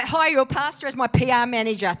hire your pastor as my PR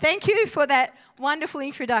manager. Thank you for that wonderful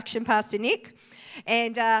introduction, Pastor Nick.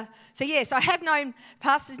 And so I have known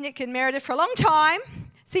Pastors Nick and Meredith for a long time.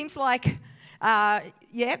 Seems like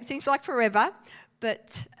forever.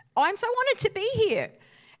 But I'm so honoured to be here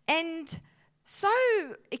and so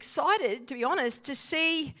excited, to be honest, to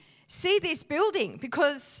see this building,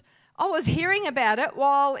 because I was hearing about it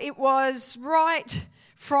while it was right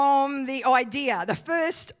from the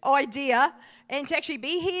first idea, and to actually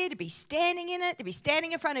be here, to be standing in it, to be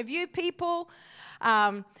standing in front of you people.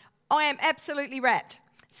 I am absolutely wrapped.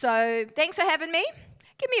 So thanks for having me.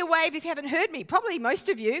 Give me a wave if you haven't heard me. Probably most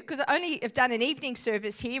of you, because I only have done an evening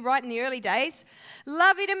service here right in the early days.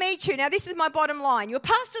 Lovely to meet you. Now, this is my bottom line. Your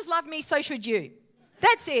pastors love me, so should you.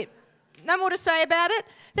 That's it. No more to say about it.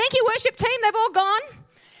 Thank you, worship team. They've all gone.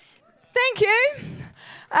 Thank you.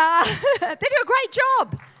 They do a great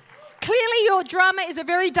job. Clearly, your drummer is a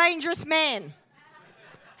very dangerous man.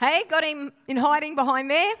 Hey, got him in hiding behind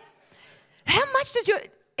there. How much does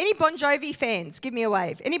any Bon Jovi fans, give me a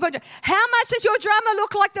wave. How much does your drummer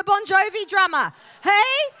look like the Bon Jovi drummer?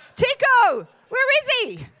 Hey, Tico, where is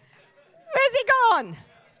he? Where's he gone?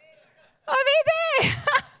 Over there.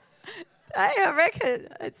 Hey, I reckon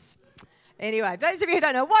it's... Anyway, those of you who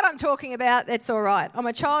don't know what I'm talking about, that's all right. I'm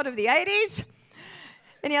a child of the 80s.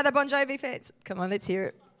 Any other Bon Jovi fans? Come on, let's hear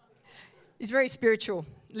it. He's very spiritual.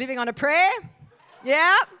 Living on a prayer.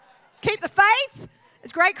 Yeah. Keep the faith.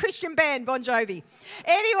 It's a great Christian band, Bon Jovi.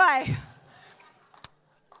 Anyway,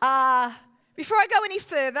 before I go any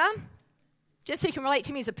further, just so you can relate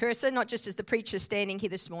to me as a person, not just as the preacher standing here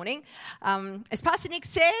this morning, as Pastor Nick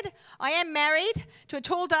said, I am married to a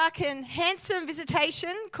tall, dark and handsome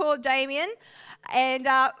visitation called Damien, and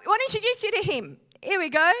I want to introduce you to him. Here we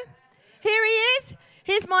go. Here he is.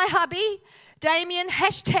 Here's my hubby, Damien,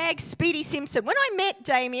 #Speedy Simpson. When I met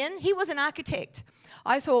Damien, he was an architect.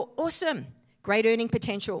 I thought, awesome. Great earning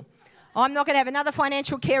potential. I'm not going to have another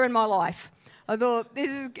financial care in my life. I thought,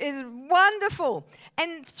 this is wonderful.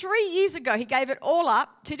 And 3 years ago, he gave it all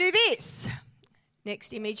up to do this.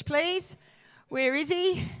 Next image, please. Where is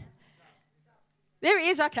he? There he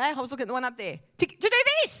is. Okay, I was looking at the one up there. To do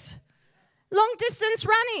this. Long distance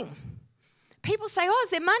running. People say,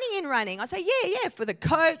 is there money in running? I say, yeah, for the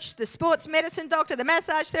coach, the sports medicine doctor, the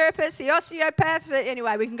massage therapist, the osteopath.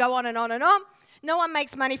 Anyway, we can go on and on and on. No one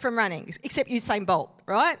makes money from running, except Usain Bolt,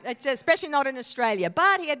 right? Especially not in Australia.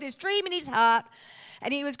 But he had this dream in his heart,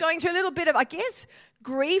 and he was going through a little bit of,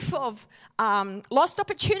 grief of lost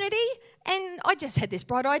opportunity. And I just had this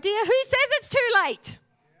bright idea. Who says it's too late?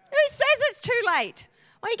 Who says it's too late?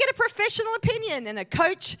 Well, you get a professional opinion. And a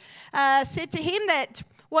coach said to him that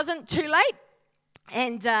wasn't too late.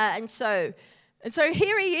 And so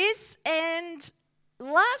here he is. And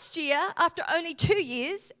last year, after only 2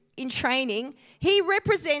 years in training, he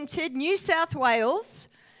represented New South Wales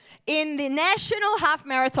in the National Half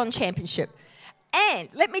Marathon Championship. And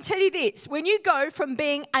let me tell you this, when you go from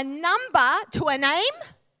being a number to a name,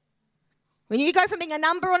 when you go from being a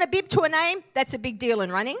number on a bib to a name, that's a big deal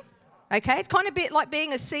in running. Okay, it's kind of a bit like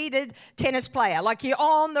being a seeded tennis player, like you're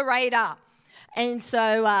on the radar. And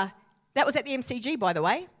so that was at the MCG, by the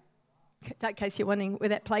way, in case you're wondering where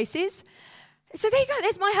that place is. So there you go,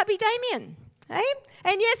 there's my hubby Damien. Hey?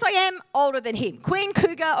 And yes, I am older than him. Queen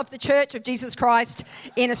Cougar of the Church of Jesus Christ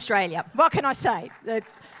in Australia. What can I say?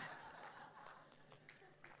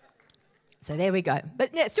 So there we go.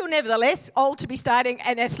 But still, nevertheless, old to be starting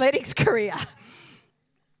an athletics career.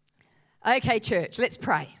 Okay, church, let's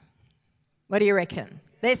pray. What do you reckon?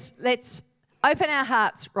 Let's open our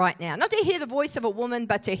hearts right now. Not to hear the voice of a woman,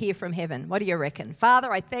 but to hear from heaven. What do you reckon?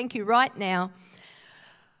 Father, I thank you right now.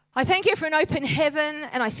 I thank you for an open heaven,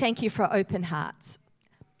 and I thank you for open hearts.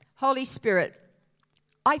 Holy Spirit,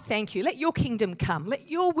 I thank you. Let your kingdom come. Let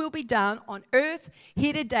your will be done on earth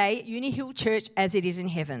here today at Uni Hill Church as it is in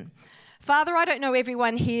heaven. Father, I don't know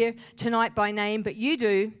everyone here tonight by name, but you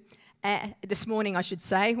do. This morning, I should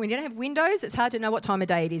say. When you don't have windows, it's hard to know what time of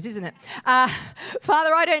day it is, isn't it?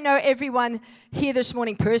 Father, I don't know everyone here this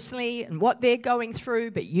morning personally and what they're going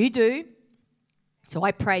through, but you do. So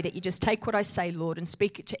I pray that you just take what I say, Lord, and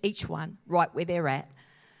speak it to each one right where they're at.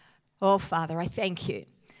 Oh, Father, I thank you.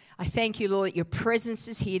 I thank you, Lord, that your presence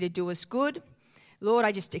is here to do us good. Lord,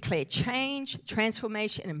 I just declare change,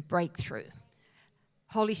 transformation, and breakthrough.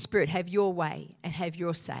 Holy Spirit, have your way and have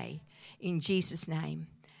your say. In Jesus' name,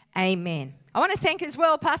 amen. I want to thank as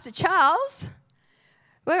well Pastor Charles.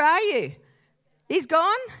 Where are you? He's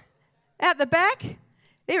gone out the back.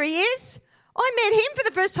 There he is. I met him for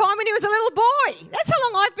the first time when he was a little boy. That's how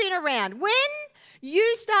long I've been around. When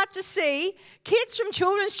you start to see kids from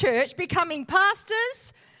children's church becoming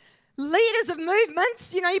pastors, leaders of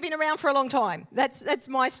movements, you've been around for a long time. That's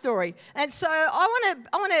my story. And so I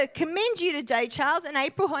want to commend you today, Charles and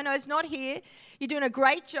April, who I know is not here. You're doing a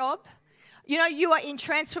great job. You are in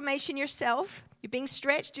transformation yourself. You're being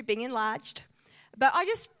stretched, you're being enlarged. But I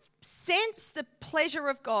just sense the pleasure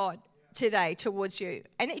of God today towards you.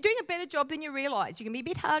 And you're doing a better job than you realize. You can be a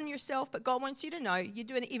bit hard on yourself, but God wants you to know you're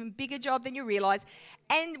doing an even bigger job than you realize.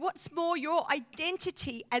 And what's more, your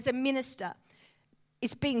identity as a minister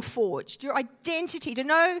is being forged. Your identity, to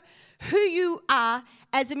know who you are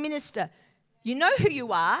as a minister. You know who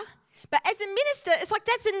you are, but as a minister, it's like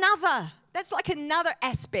that's like another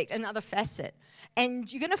aspect, another facet.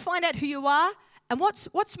 And you're going to find out who you are, and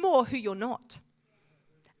what's more, who you're not.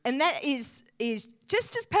 And that is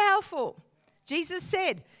just as powerful. Jesus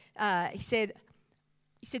said, he said,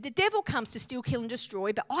 the devil comes to steal, kill, and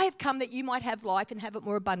destroy, but I have come that you might have life and have it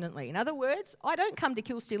more abundantly. In other words, I don't come to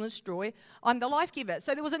kill, steal, and destroy. I'm the life giver.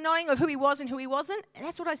 So there was a knowing of who he was and who he wasn't, and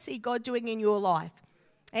that's what I see God doing in your life,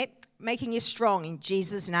 making you strong in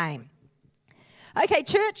Jesus' name. Okay,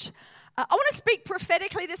 church, I want to speak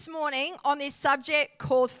prophetically this morning on this subject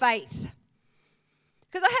called faith.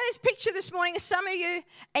 Because I had this picture this morning of some of you,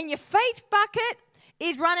 and your faith bucket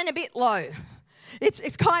is running a bit low.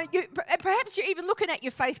 It's kind of, perhaps you're even looking at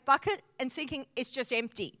your faith bucket and thinking it's just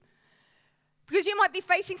empty. Because you might be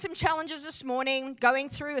facing some challenges this morning, going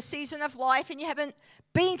through a season of life, and you haven't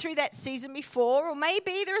been through that season before. Or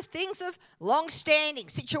maybe there are things of long-standing,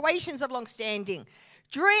 situations of long-standing,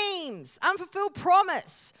 dreams, unfulfilled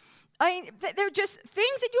promise. There are just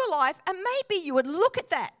things in your life, and maybe you would look at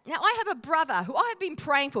that. Now, I have a brother who I have been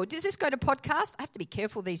praying for. Does this go to podcast? I have to be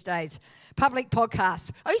careful these days. Public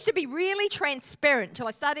podcasts. I used to be really transparent until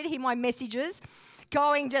I started to hear my messages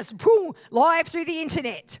going just live through the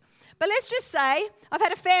internet. But let's just say I've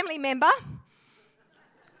had a family member.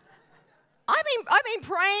 I've been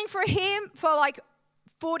praying for him for like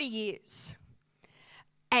 40 years.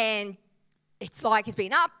 And it's like it's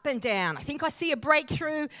been up and down. I think I see a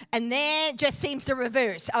breakthrough, and then it just seems to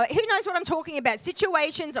reverse. Who knows what I'm talking about?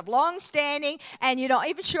 Situations of long standing, and you're not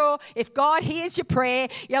even sure if God hears your prayer.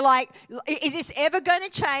 You're like, is this ever going to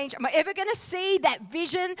change? Am I ever going to see that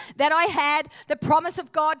vision that I had, the promise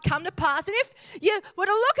of God come to pass? And if you were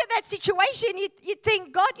to look at that situation, you'd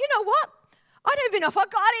think, God, you know what? I don't even know if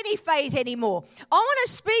I've got any faith anymore. I want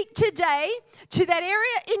to speak today to that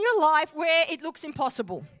area in your life where it looks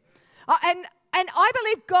impossible. And I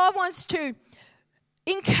believe God wants to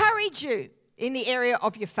encourage you in the area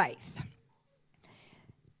of your faith.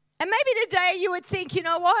 And maybe today you would think, you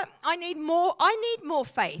know what, I need more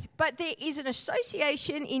faith. But there is an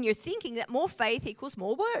association in your thinking that more faith equals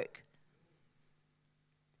more work.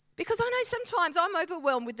 Because I know sometimes I'm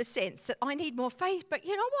overwhelmed with the sense that I need more faith, but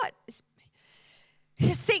you know what?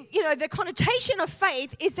 Just think, the connotation of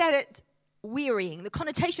faith is that it's wearying. The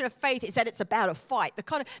connotation of faith is that it's about a fight.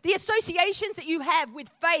 The associations that you have with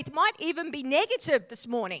faith might even be negative this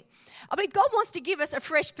morning. I mean, God wants to give us a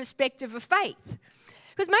fresh perspective of faith.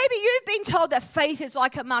 Because maybe you've been told that faith is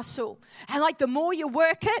like a muscle, and like the more you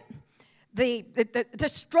work it, the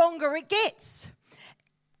stronger it gets.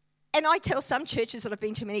 And I tell some churches that I've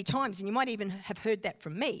been to many times, and you might even have heard that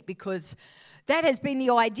from me, because that has been the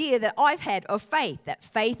idea that I've had of faith, that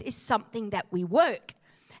faith is something that we work.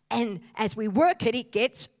 And as we work it, it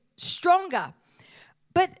gets stronger.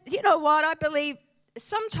 But you know what? I believe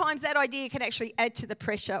sometimes that idea can actually add to the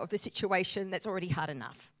pressure of the situation that's already hard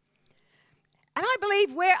enough. And I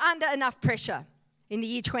believe we're under enough pressure in the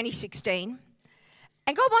year 2016.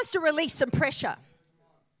 And God wants to release some pressure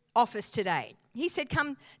off us today. He said,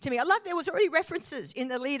 come to me. I love there was already references in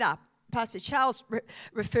the lead up. Pastor Charles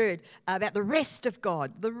referred about the rest of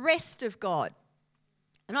God, the rest of God.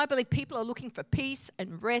 And I believe people are looking for peace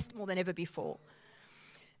and rest more than ever before.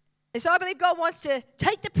 And so I believe God wants to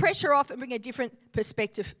take the pressure off and bring a different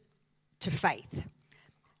perspective to faith.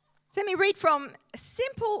 So let me read from a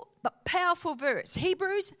simple but powerful verse.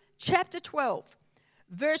 Hebrews chapter 12,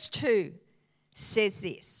 verse 2 says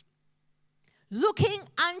this. Looking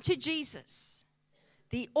unto Jesus,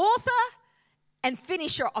 the author and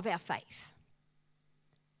finisher of our faith.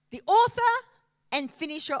 The author and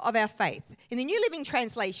finisher of our faith. In the New Living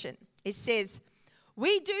Translation, it says,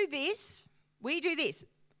 we do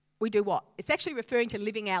what? It's actually referring to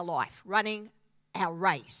living our life, running our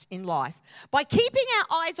race in life. By keeping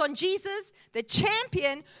our eyes on Jesus, the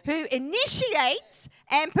champion who initiates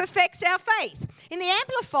and perfects our faith. In the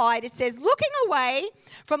Amplified, it says, looking away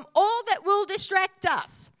from all that will distract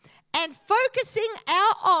us and focusing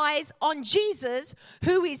our eyes on Jesus,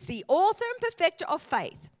 who is the author and perfecter of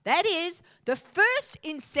faith. That is the first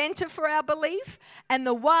incentive for our belief and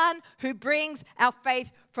the one who brings our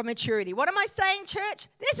faith from maturity. What am I saying, church?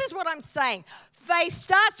 This is what I'm saying. Faith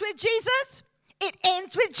starts with Jesus, it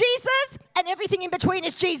ends with Jesus, and everything in between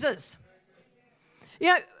is Jesus. You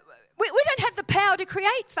know, we don't have the power to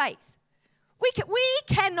create faith. We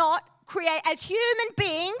cannot create, as human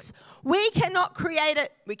beings, we cannot create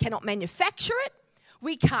it. We cannot manufacture it.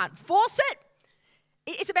 We can't force it.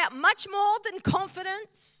 It's about much more than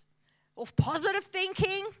confidence or positive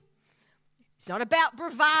thinking. It's not about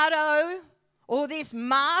bravado or this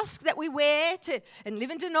mask that we wear and live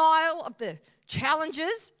in denial of the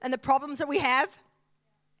challenges and the problems that we have.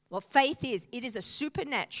 What faith is, it is a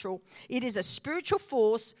supernatural, it is a spiritual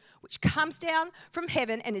force which comes down from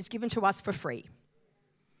heaven and is given to us for free.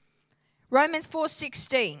 Romans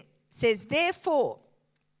 4:16 says, therefore,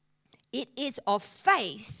 it is of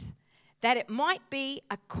faith that it might be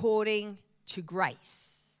according to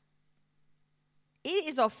grace. It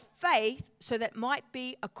is of faith so that it might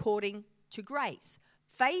be according to grace.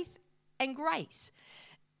 Faith and grace.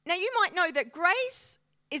 Now you might know that grace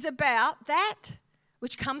is about that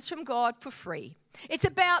which comes from God for free. It's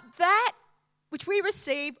about that which we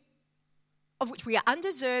receive, of which we are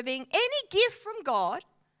undeserving. Any gift from God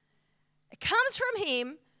that comes from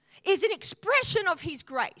Him is an expression of His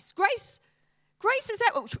grace. Grace is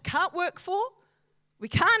that which we can't work for, we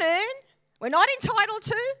can't earn, we're not entitled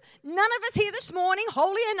to. None of us here this morning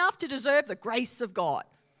holy enough to deserve the grace of God.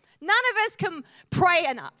 None of us can pray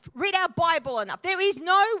enough, read our Bible enough. There is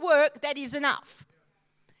no work that is enough.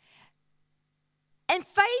 And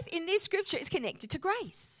faith in this scripture is connected to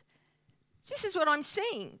grace. This is what I'm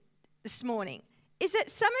seeing this morning, is that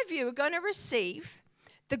some of you are going to receive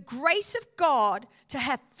the grace of God to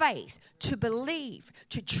have faith, to believe,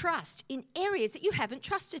 to trust in areas that you haven't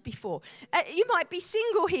trusted before. You might be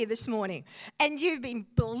single here this morning and you've been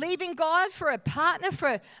believing God for a partner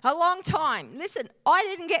for a long time. Listen, I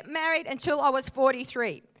didn't get married until I was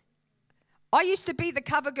 43. I used to be the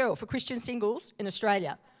cover girl for Christian singles in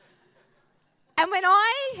Australia. And when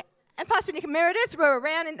I and Pastor Nick and Meredith were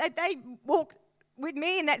around and they walked with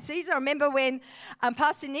me in that season. I remember when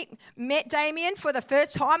Pastor Nick met Damien for the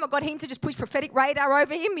first time. I got him to just push prophetic radar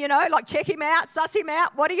over him, like check him out, suss him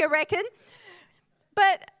out. What do you reckon?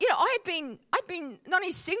 But, I'd been not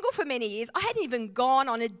only single for many years, I hadn't even gone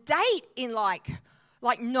on a date in like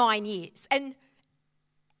 9 years. And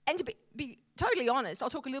to be totally honest, I'll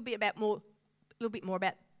talk a little bit more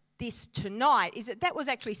about this tonight, is that was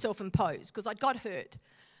actually self-imposed because I got hurt.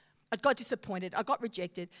 I got disappointed, I got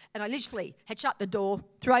rejected, and I literally had shut the door,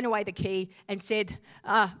 thrown away the key, and said,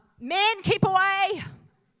 men, keep away.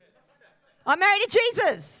 I'm married to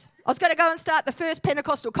Jesus. I was going to go and start the first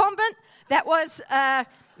Pentecostal convent. That was,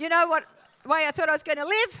 what way I thought I was going to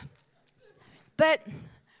live. But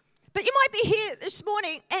you might be here this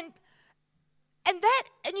morning, and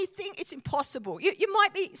you think it's impossible. You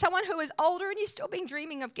might be someone who is older, and you've still been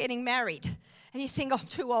dreaming of getting married. And you think, I'm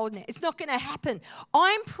too old now. It's not going to happen.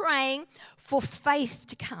 I'm praying for faith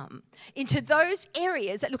to come into those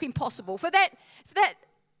areas that look impossible. For that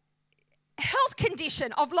health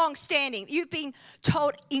condition of long standing, you've been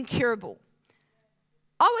told incurable.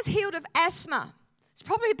 I was healed of asthma. It's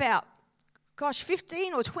probably about,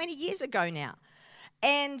 15 or 20 years ago now.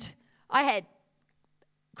 And I had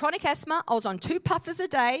chronic asthma. I was on 2 puffers a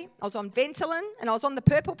day. I was on Ventolin, and I was on the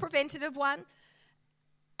purple preventative one.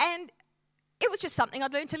 And it was just something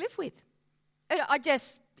I'd learned to live with. I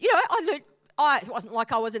just, I learned, it wasn't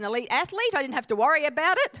like I was an elite athlete. I didn't have to worry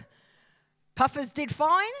about it. Puffers did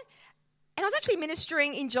fine. And I was actually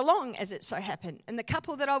ministering in Geelong, as it so happened. And the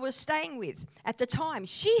couple that I was staying with at the time,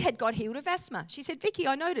 she had got healed of asthma. She said, Vicky,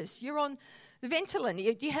 I noticed you're on the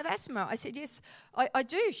Ventolin. You have asthma. I said, yes, I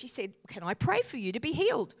do. She said, can I pray for you to be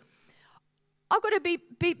healed? I've got to be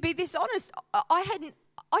this honest. I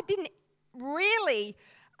didn't really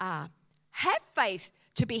have faith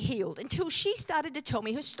to be healed until she started to tell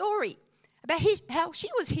me her story about how she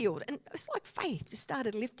was healed. And it was like faith just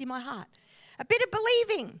started lifting my heart. A bit of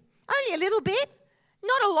believing, only a little bit,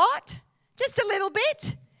 not a lot, just a little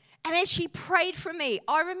bit. And as she prayed for me,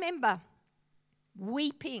 I remember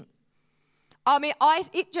weeping.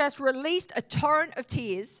 It just released a torrent of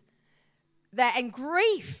tears and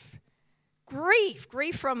grief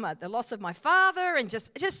from the loss of my father, and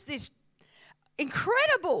just this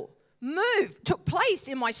incredible move took place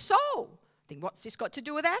in my soul. I think, what's this got to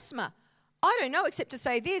do with asthma? I don't know, except to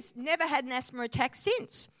say this, never had an asthma attack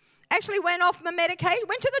since. Actually went off my medication,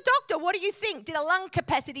 went to the doctor. What do you think? Did a lung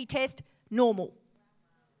capacity test, normal.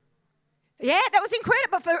 Yeah, that was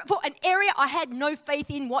incredible for an area I had no faith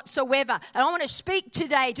in whatsoever. And I want to speak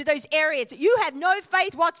today to those areas that you have no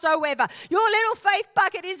faith whatsoever. Your little faith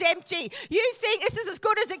bucket is empty. You think this is as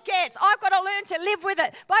good as it gets. I've got to learn to live with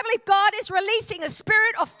it. But I believe God is releasing a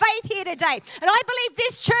spirit of faith here today. And I believe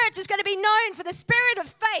this church is going to be known for the spirit of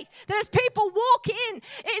faith. That as people walk in,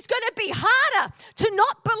 it's going to be harder to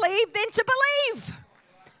not believe than to believe.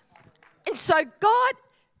 And so God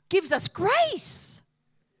gives us grace.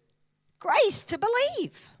 Grace to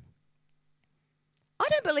believe. I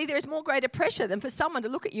don't believe there is more greater pressure than for someone to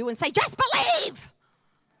look at you and say, just believe.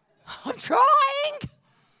 I'm trying.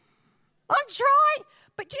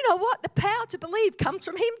 But you know what? The power to believe comes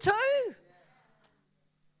from Him too.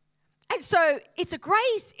 And so it's a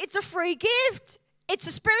grace. It's a free gift. It's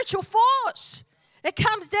a spiritual force that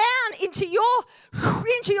comes down into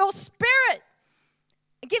your spirit.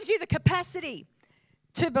 It gives you the capacity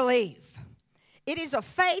to believe. It is of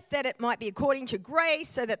faith that it might be according to grace,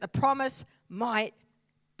 so that the promise might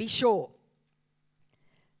be sure.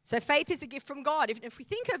 So faith is a gift from God. If we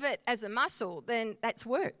think of it as a muscle, then that's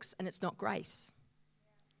works and it's not grace.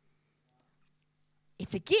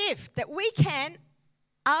 It's a gift that we can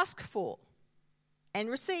ask for and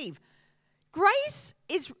receive. Grace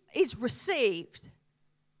is received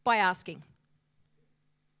by asking.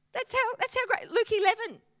 That's how great. Luke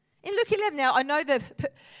 11. In Luke 11, now I know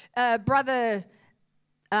the brother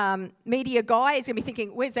media guy is going to be thinking,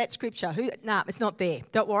 where's that scripture? Nah, it's not there.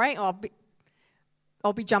 Don't worry, I'll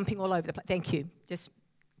be jumping all over the place. Thank you. Just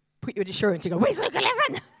put you at assurance. You go, where's Luke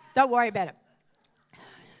 11? Don't worry about it.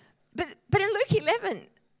 But in Luke 11,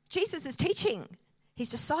 Jesus is teaching his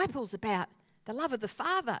disciples about the love of the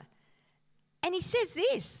Father. And he says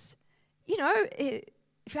this,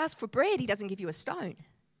 if you ask for bread, he doesn't give you a stone.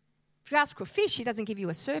 If you ask for a fish, he doesn't give you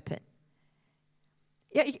a serpent.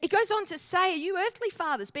 It goes on to say, you earthly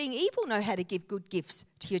fathers, being evil, know how to give good gifts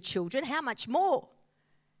to your children. How much more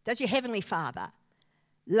does your heavenly Father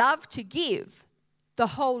love to give the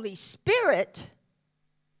Holy Spirit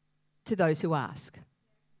to those who ask?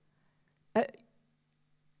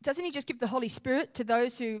 Doesn't he just give the Holy Spirit to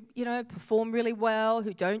those who, perform really well,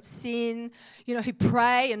 who don't sin, who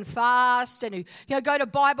pray and fast and who, go to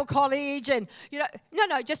Bible college and,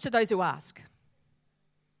 no, just to those who ask.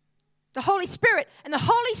 The Holy Spirit. And the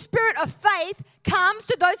Holy Spirit of faith comes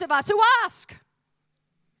to those of us who ask.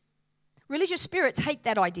 Religious spirits hate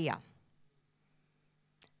that idea.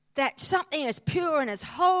 That something as pure and as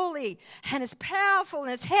holy and as powerful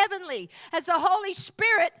and as heavenly as the Holy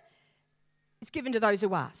Spirit is given to those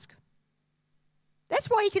who ask. That's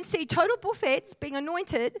why you can see total buffets being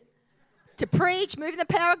anointed to preach, move in the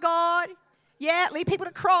power of God, lead people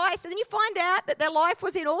to Christ, and then you find out that their life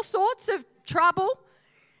was in all sorts of trouble.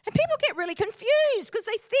 And people get really confused because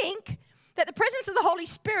they think that the presence of the Holy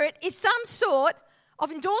Spirit is some sort of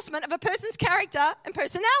endorsement of a person's character and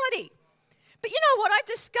personality. But you know what? I've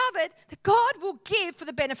discovered that God will give for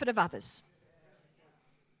the benefit of others.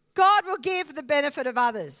 God will give for the benefit of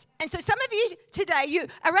others. And so some of you today, you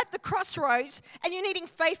are at the crossroads and you're needing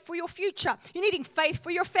faith for your future. You're needing faith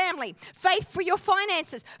for your family, faith for your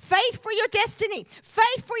finances, faith for your destiny,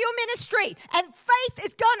 faith for your ministry. And faith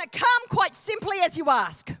is going to come quite simply as you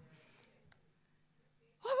ask.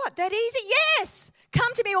 Oh, what, that easy? Yes.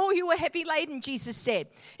 Come to me, all you are heavy laden, Jesus said.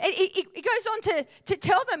 He goes on to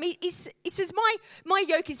tell them, he says, my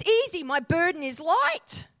yoke is easy, my burden is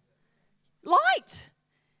light. Light.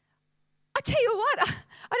 I tell you what,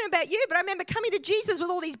 I don't know about you, but I remember coming to Jesus with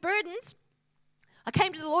all these burdens. I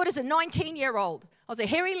came to the Lord as a 19-year-old. I was a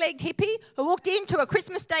hairy-legged hippie who walked into a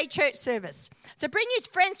Christmas Day church service. So bring your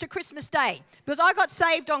friends to Christmas Day, because I got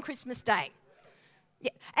saved on Christmas Day.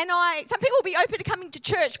 Yeah. And some people will be open to coming to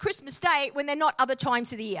church Christmas Day when they're not other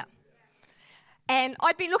times of the year. And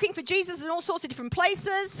I'd been looking for Jesus in all sorts of different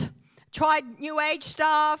places, tried New Age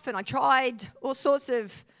stuff, and I tried all sorts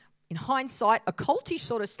of, in hindsight, occultish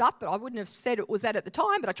sort of stuff, but I wouldn't have said it was that at the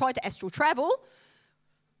time, but I tried to astral travel.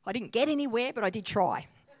 I didn't get anywhere, but I did try.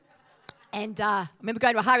 And I remember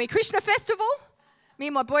going to a Hare Krishna festival. Me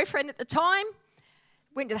and my boyfriend at the time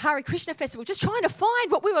went to the Hare Krishna festival just trying to find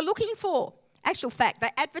what we were looking for. Actual fact, they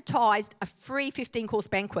advertised a free 15-course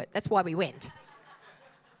banquet. That's why we went.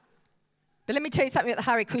 But let me tell you something about the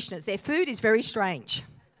Hare Krishnas. Their food is very strange.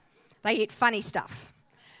 They eat funny stuff.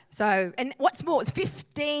 So, and what's more, it's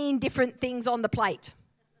 15 different things on the plate.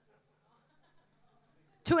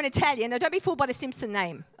 To an Italian, now don't be fooled by the Simpson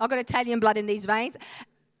name. I've got Italian blood in these veins.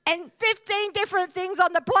 And 15 different things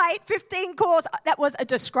on the plate, 15 course, that was a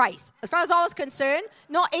disgrace. As far as I was concerned,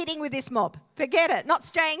 not eating with this mob. Forget it, not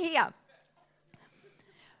staying here.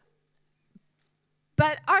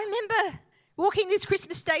 But I remember Walking this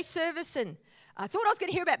Christmas Day service, and I thought I was going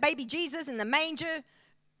to hear about baby Jesus and the manger,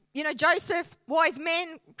 Joseph, wise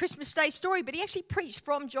men, Christmas Day story, but he actually preached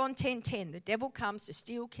from John 10:10. The devil comes to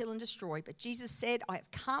steal, kill, and destroy, but Jesus said, I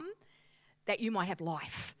have come that you might have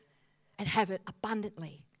life and have it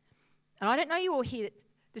abundantly. And I don't know you all here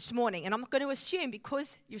this morning, and I'm going to assume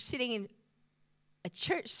because you're sitting in a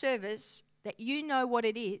church service that you know what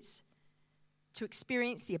it is to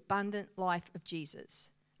experience the abundant life of Jesus.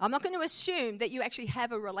 I'm not going to assume that you actually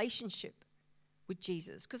have a relationship with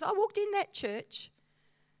Jesus, because I walked in that church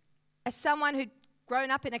as someone who'd grown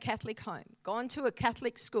up in a Catholic home, gone to a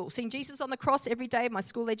Catholic school, seen Jesus on the cross every day of my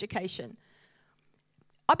school education.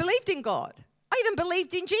 I believed in God. I even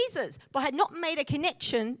believed in Jesus, but I had not made a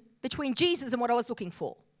connection between Jesus and what I was looking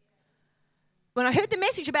for. When I heard the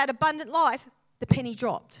message about abundant life, the penny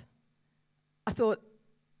dropped. I thought,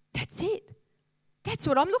 that's it. That's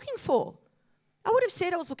what I'm looking for. I would have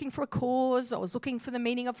said I was looking for a cause, I was looking for the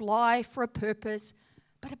meaning of life, for a purpose,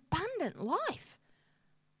 but abundant life.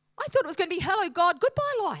 I thought it was going to be, hello, God, goodbye,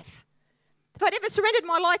 life. If I'd ever surrendered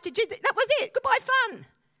my life to Jesus, that was it. Goodbye, fun.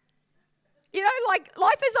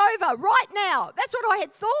 Life is over right now. That's what I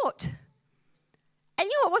had thought. And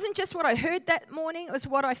it wasn't just what I heard that morning, it was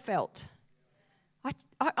what I felt.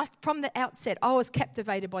 I from the outset, I was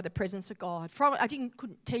captivated by the presence of God.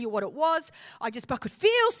 Couldn't tell you what it was. I could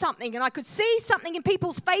feel something, and I could see something in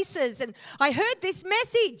people's faces. And I heard this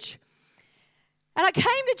message. And I came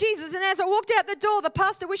to Jesus, and as I walked out the door, the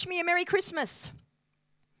pastor wished me a Merry Christmas.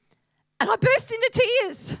 And I burst into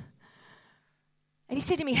tears. And he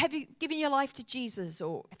said to me, have you given your life to Jesus,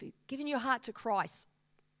 or have you given your heart to Christ?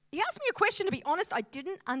 He asked me a question, to be honest, I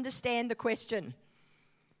didn't understand the question.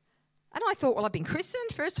 And I thought, well, I've been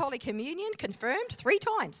christened, First Holy Communion, confirmed 3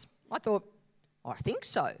 times. I thought, I think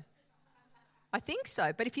so.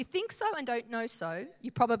 But if you think so and don't know so,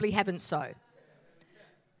 you probably haven't so.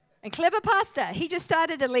 And clever pastor, he just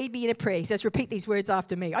started to lead me in a prayer. He says, repeat these words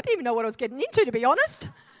after me. I didn't even know what I was getting into, to be honest.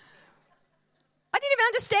 I didn't even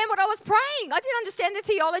understand what I was praying. I didn't understand the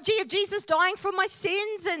theology of Jesus dying for my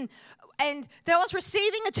sins and that I was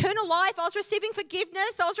receiving eternal life. I was receiving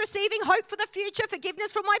forgiveness. I was receiving hope for the future,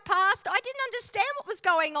 forgiveness from my past. I didn't understand what was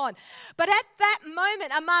going on. But at that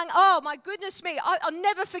moment my goodness me, I'll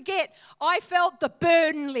never forget, I felt the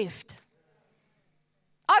burden lift.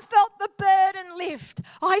 I felt the burden lift.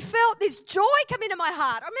 I felt this joy come into my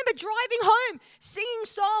heart. I remember driving home, singing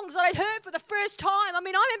songs that I'd heard for the first time. I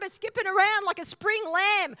remember skipping around like a spring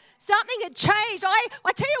lamb. Something had changed.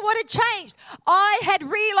 I tell you what had changed. I had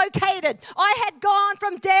relocated. I had gone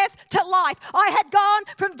from death to life. I had gone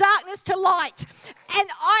from darkness to light. And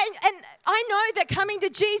I know that coming to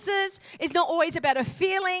Jesus is not always about a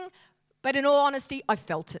feeling, but in all honesty, I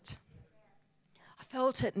felt it. I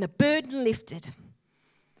felt it, and the burden lifted.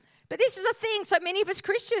 But this is a thing, so many of us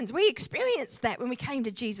Christians, we experienced that when we came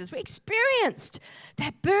to Jesus. We experienced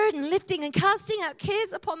that burden lifting and casting our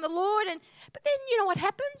cares upon the Lord. But then you know what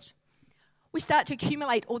happens? We start to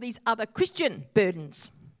accumulate all these other Christian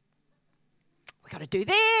burdens. We've got to do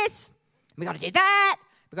this. We've got to do that.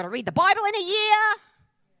 We've got to read the Bible in a year.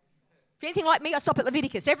 If you're anything like me, I stop at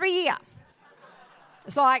Leviticus every year.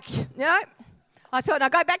 It's like, I thought, now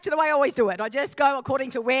go back to the way I always do it. I just go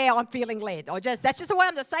according to where I'm feeling led. That's just the way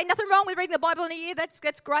I'm just saying. Nothing wrong with reading the Bible in a year. That's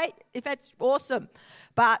great. If that's awesome.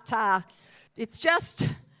 But it's just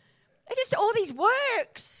all these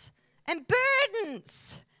works and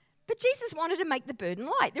burdens. But Jesus wanted to make the burden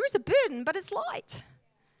light. There is a burden, but it's light.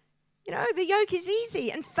 The yoke is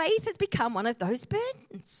easy, and faith has become one of those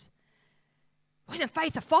burdens. Isn't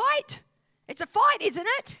faith a fight? It's a fight, isn't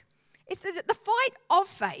it? It's the fight of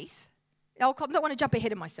faith. I don't want to jump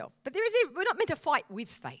ahead of myself, but we're not meant to fight with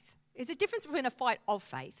faith. There's a difference between a fight of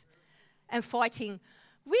faith and fighting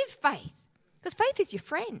with faith, because faith is your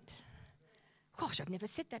friend. Gosh, I've never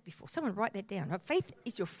said that before. Someone write that down. Faith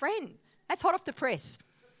is your friend. That's hot off the press.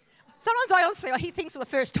 Sometimes I hear things for the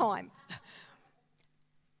first time.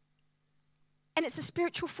 And it's a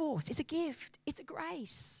spiritual force. It's a gift. It's a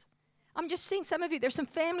grace. I'm just seeing some of you, there's some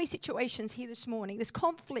family situations here this morning. There's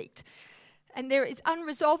conflict. And there is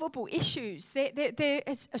unresolvable issues. There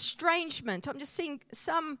is estrangement. I'm just seeing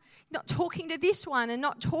some not talking to this one and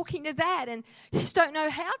not talking to that, and you just don't know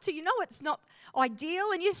how to. It's not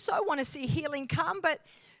ideal, and you so want to see healing come, but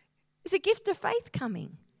there's a gift of faith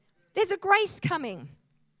coming. There's a grace coming.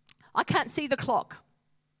 I can't see the clock.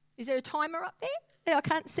 Is there a timer up there that I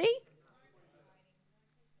can't see?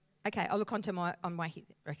 Okay, I'll look on my here.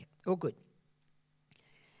 Okay, all good.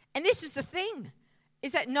 And this is the thing,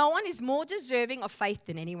 is that no one is more deserving of faith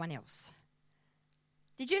than anyone else.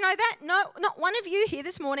 Did you know that? No, not one of you here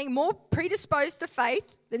this morning more predisposed to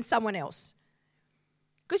faith than someone else.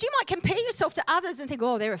 Because you might compare yourself to others and think,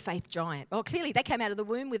 oh, they're a faith giant. Well, clearly they came out of the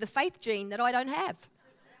womb with a faith gene that I don't have.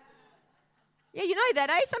 Yeah, you know that,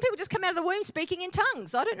 eh? Some people just come out of the womb speaking in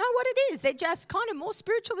tongues. I don't know what it is. They're just kind of more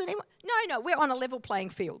spiritual than anyone. No, we're on a level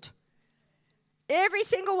playing field. Every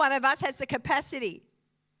single one of us has the capacity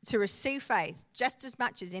to receive faith just as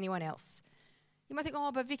much as anyone else. You might think,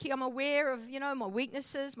 oh, but Vicky, I'm aware of, my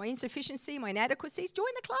weaknesses, my insufficiency, my inadequacies. Join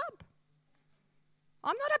the club.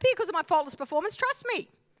 I'm not up here because of my faultless performance. Trust me.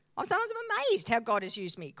 Sometimes I'm amazed how God has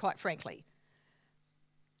used me, quite frankly.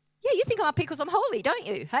 Yeah, you think I'm up here because I'm holy, don't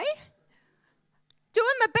you? Hey? Doing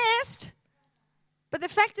my best. But the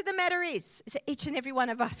fact of the matter is that each and every one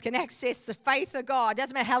of us can access the faith of God.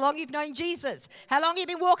 Doesn't matter how long you've known Jesus, how long you've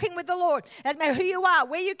been walking with the Lord. Doesn't matter who you are,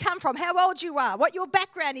 where you come from, how old you are, what your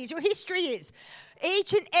background is, your history is.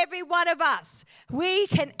 Each and every one of us, we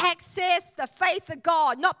can access the faith of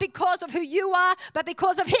God, not because of who you are, but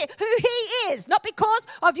because of who He is. Not because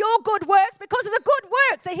of your good works, because of the good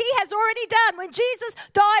works that He has already done. When Jesus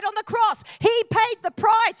died on the cross, He paid the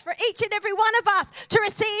price for each and every one of us to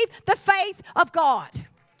receive the faith of God.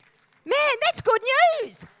 Man, that's good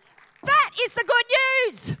news. That is the good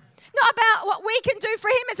news. Not about what we can do for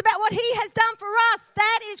Him, it's about what He has done for us.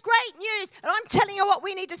 That is great news. And I'm telling you what,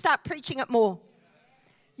 we need to start preaching it more.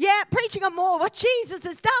 Yeah, preaching on more what Jesus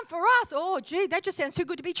has done for us. Oh, gee, that just sounds too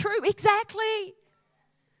good to be true. Exactly.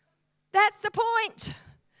 That's the point.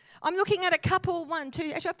 I'm looking at a couple, 1,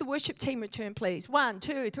 2. Actually, have the worship team return, please. 1,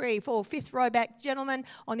 2, 3, 4, 5th row back. Gentlemen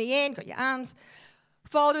on the end, got your arms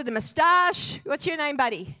folded with a moustache. What's your name,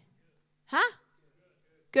 buddy? Huh?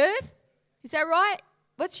 Girth? Is that right?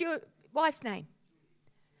 What's your wife's name?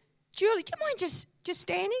 Julie. Do you mind just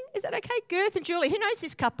standing? Is that okay? Girth and Julie. Who knows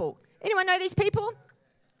this couple? Anyone know these people?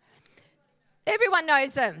 Everyone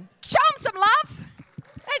knows them. Show them some love.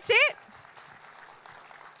 That's it.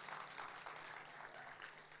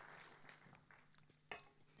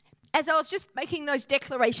 As I was just making those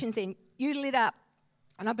declarations then, you lit up.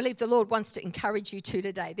 And I believe the Lord wants to encourage you too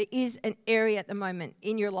today. There is an area at the moment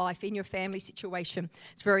in your life, in your family situation.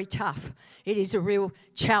 It's very tough. It is a real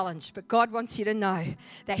challenge. But God wants you to know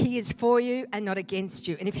that He is for you and not against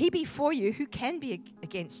you. And if He be for you, who can be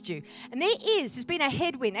against you? And there's been a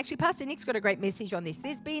headwind. Actually, Pastor Nick's got a great message on this.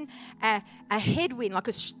 There's been a headwind, like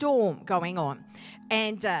a storm going on.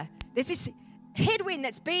 And there's this headwind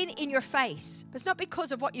that's been in your face. But it's not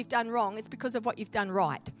because of what you've done wrong. It's because of what you've done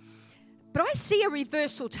right. But I see a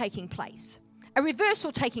reversal taking place. A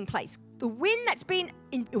reversal taking place. The wind that's been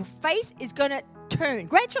in your face is going to turn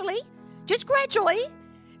gradually, just gradually.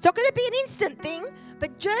 It's not going to be an instant thing,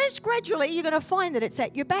 but just gradually you're going to find that it's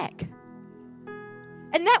at your back.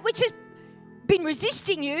 And that which has been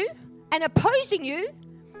resisting you and opposing you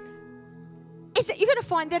is that you're going to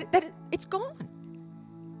find that it's gone.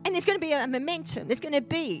 And there's going to be a momentum. There's going to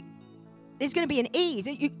be an ease.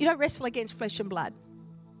 You don't wrestle against flesh and blood.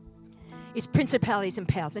 It's principalities and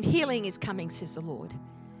powers, and healing is coming, says the Lord.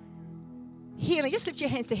 Healing. Just lift your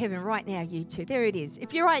hands to heaven right now, you two. There it is.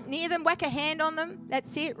 If you're right near them, whack a hand on them.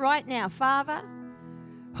 That's it, right now. Father.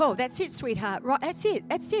 Oh, that's it, sweetheart. Right, that's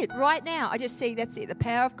it, right now. I just see, that's it, the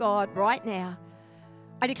power of God right now.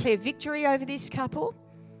 I declare victory over this couple.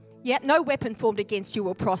 Yep, no weapon formed against you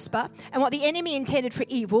will prosper. And what the enemy intended for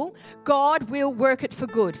evil, God will work it for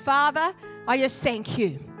good. Father, I just thank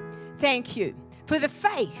you. Thank you for the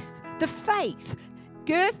faith. The faith,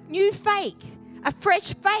 Girth, new faith, a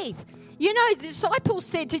fresh faith. You know, the disciples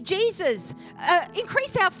said to Jesus,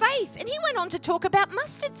 increase our faith. And He went on to talk about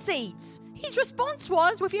mustard seeds. His response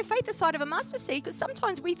was, with your faith the size of a mustard seed, because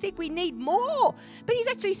sometimes we think we need more. But He's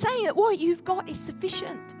actually saying that what you've got is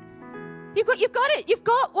sufficient. You've got it. You've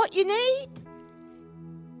got what you need.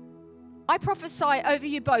 I prophesy over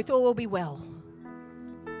you both, all will be well.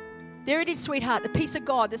 There it is, sweetheart, the peace of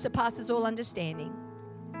God that surpasses all understanding.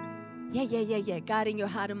 Yeah. Guarding your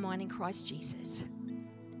heart and mind in Christ Jesus.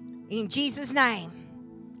 In Jesus' name.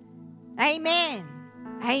 Amen.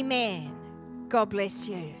 Amen. God bless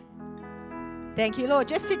you. Thank you, Lord.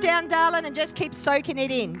 Just sit down, darling, and just keep soaking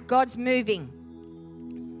it in. God's moving.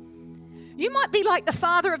 You might be like the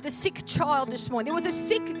father of the sick child this morning.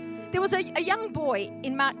 There was a young boy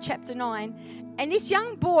in Mark chapter 9, and this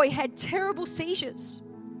young boy had terrible seizures.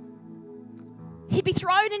 He'd be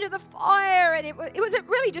thrown into the fire, and it was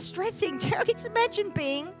really distressing. Can you imagine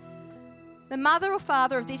being the mother or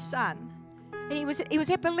father of this son? And he was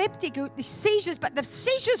epileptic, the seizures, but the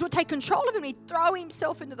seizures would take control of him. He'd throw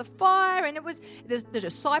himself into the fire, and the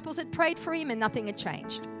disciples had prayed for him, and nothing had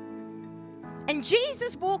changed. And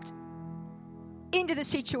Jesus walked into the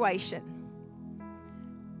situation,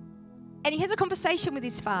 and he has a conversation with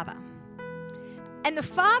his father. And the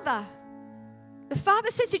father the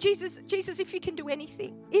father says to Jesus, if you can do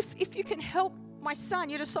anything, if you can help my son,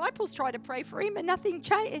 your disciples try to pray for him and nothing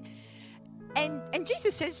changed. And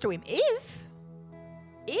Jesus says to him, if,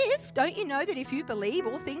 don't you know that if you believe,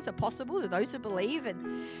 all things are possible to those who believe?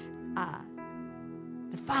 And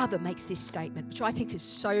the father makes this statement, which I think is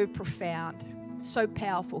so profound, so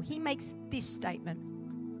powerful. He makes this statement.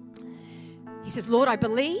 He says, Lord, I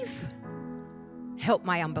believe, help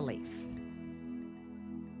my unbelief.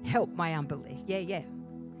 Help my unbelief. Yeah.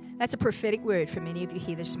 That's a prophetic word for many of you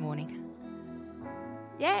here this morning.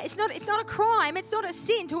 Yeah, it's not a crime. It's not a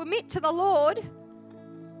sin to admit to the Lord,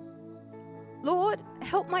 Lord,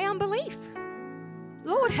 help my unbelief.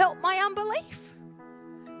 Lord, help my unbelief.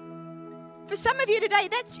 For some of you today,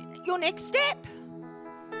 that's your next step.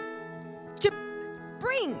 To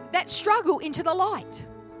bring that struggle into the light.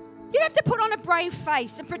 You don't have to put on a brave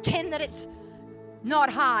face and pretend that it's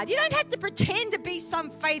not hard. You don't have to pretend to be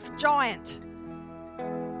some faith giant.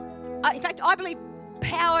 In fact, I believe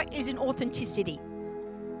power is in authenticity.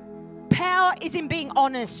 Power is in being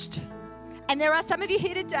honest. And there are some of you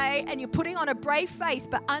here today and you're putting on a brave face,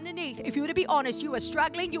 but underneath, if you were to be honest, you are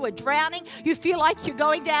struggling, you are drowning, you feel like you're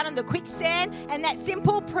going down in the quicksand. And that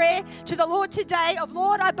simple prayer to the Lord today of,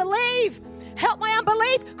 Lord, I believe, help my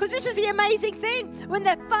unbelief. Because this is the amazing thing. When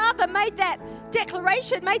the Father made that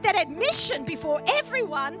declaration, made that admission before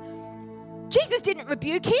everyone, Jesus didn't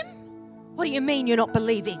rebuke him. What do you mean you're not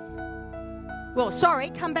believing? Well, sorry,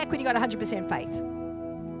 come back when you got 100% faith.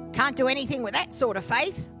 Can't do anything with that sort of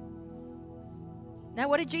faith. Now,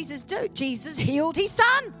 what did Jesus do? Jesus healed his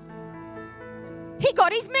son. He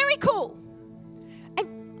got his miracle.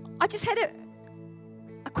 And I just had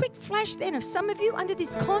a quick flash then of some of you under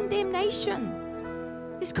this condemnation.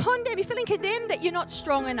 You're feeling condemned that you're not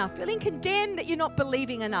strong enough, feeling condemned that you're not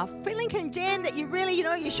believing enough, feeling condemned that you really,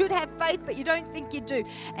 you should have faith, but you don't think you do.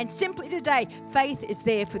 And simply today, faith is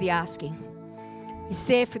there for the asking. It's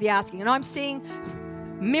there for the asking. And I'm seeing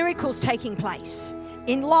miracles taking place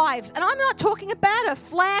in lives. And I'm not talking about a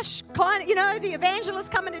flash kind of, the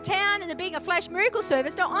evangelist coming to town and there being a flash miracle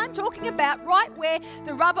service. No, I'm talking about right where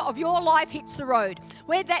the rubber of your life hits the road,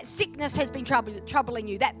 where that sickness has been troubling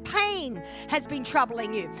you, that pain has been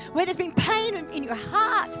troubling you, where there's been pain in your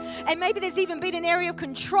heart, and maybe there's even been an area of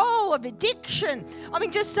control, of addiction.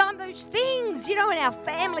 Just some of those things, in our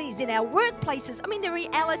families, in our workplaces. The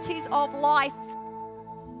realities of life.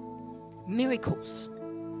 Miracles.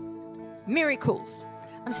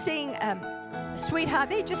 I'm seeing a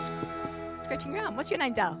sweetheart there just scratching your arm. What's your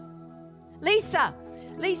name, Dale? Lisa,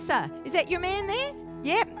 is that your man there?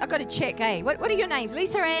 Yeah, I've got to check, eh? What are your names?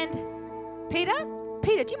 Lisa and Peter?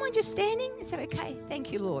 Peter, do you mind just standing? Is that okay?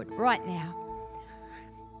 Thank you, Lord. Right now.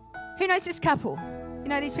 Who knows this couple? You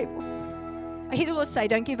know these people? I hear the Lord say,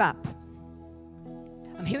 don't give up.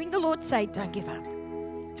 I'm hearing the Lord say, don't give up.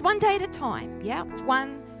 It's one day at a time, yeah? It's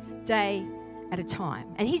one day at a time.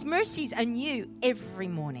 And his mercies are new every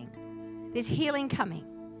morning. There's healing coming.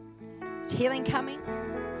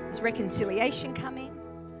 There's reconciliation coming.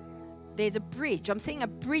 There's a bridge. I'm seeing a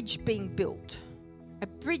bridge being built.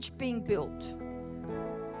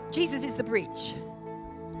 Jesus is the bridge.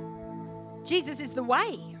 Jesus is the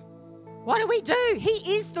way. What do we do?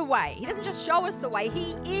 He is the way. He doesn't just show us the way.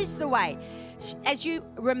 He is the way. As you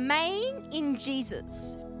remain in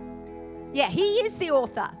Jesus. Yeah, he is the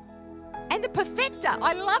author and the perfecter.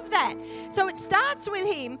 I love that. So it starts with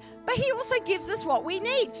him, but he also gives us what we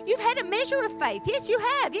need. You've had a measure of faith. Yes, you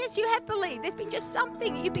have. Yes, you have believed. There's been just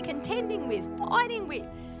something that you've been contending with, fighting with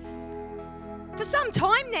for some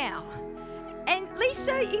time now. And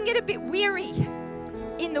Lisa, you can get a bit weary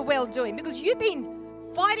in the well-doing because you've been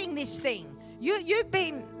fighting this thing. You've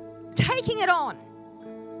been taking it on.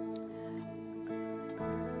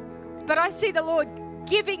 But I see the Lord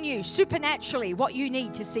giving you supernaturally what you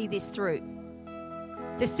need to see this through.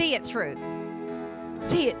 To see it through.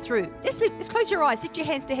 See it through. Just close your eyes. Lift your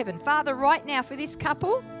hands to heaven. Father, right now for this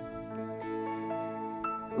couple,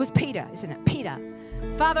 it was Peter, isn't it? Peter.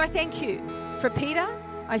 Father, I thank you for Peter.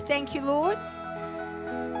 I thank you, Lord,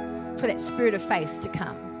 for that spirit of faith to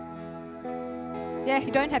come. Yeah,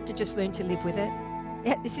 you don't have to just learn to live with it.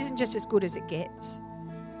 Yeah, this isn't just as good as it gets.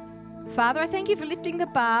 Father, I thank you for lifting the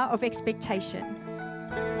bar of expectation.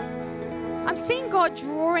 I'm seeing God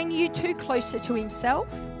drawing you two closer to himself,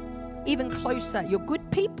 even closer. You're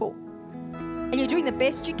good people, and you're doing the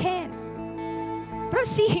best you can. But I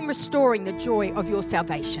see him restoring the joy of your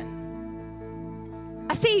salvation.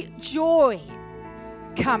 I see joy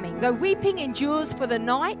coming. Though weeping endures for the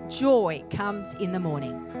night, joy comes in the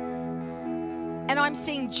morning. And I'm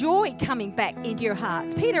seeing joy coming back into your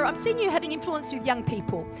hearts. Peter, I'm seeing you having influence with young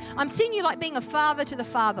people. I'm seeing you like being a father to the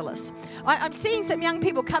fatherless. I'm seeing some young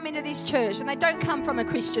people come into this church and they don't come from a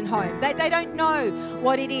Christian home. They don't know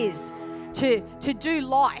what it is to do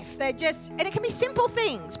life. And it can be simple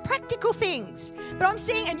things, practical things. But I'm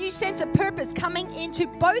seeing a new sense of purpose coming into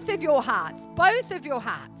both of your hearts.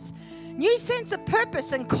 New sense of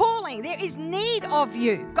purpose and calling. There is need of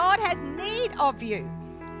you. God has need of you.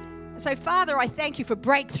 So, Father, I thank you for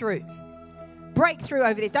breakthrough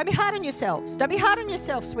over this. Don't be hard on yourselves. Don't be hard on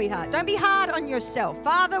yourself, sweetheart. Don't be hard on yourself.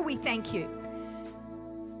 Father, we thank you.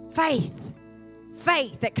 Faith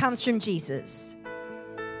that comes from Jesus.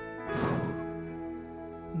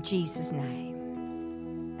 In Jesus'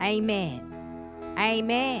 name. Amen.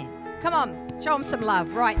 Come on, show them some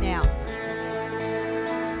love right now.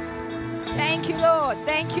 Thank you, Lord.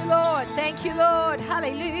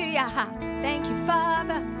 Hallelujah. Thank you,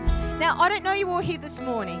 Father. Now, I don't know you all here this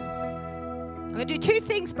morning. I'm going to do two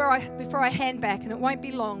things before I hand back, and it won't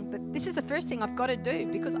be long, but this is the first thing I've got to do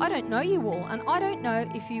because I don't know you all, and I don't know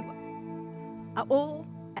if you are all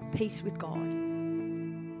at peace with God.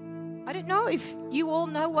 I don't know if you all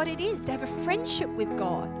know what it is to have a friendship with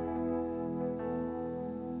God,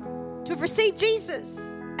 to have received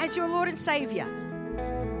Jesus as your Lord and Savior.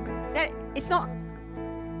 That it's not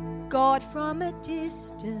God from a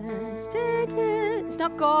distance. It's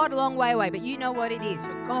not God a long way away, but you know what it is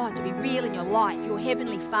for God to be real in your life, your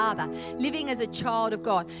Heavenly Father, living as a child of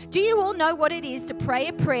God. Do you all know what it is to pray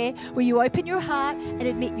a prayer where you open your heart and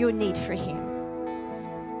admit your need for Him?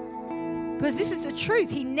 Because this is the truth.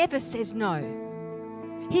 He never says no.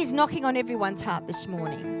 He's knocking on everyone's heart this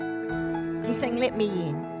morning. He's saying, let me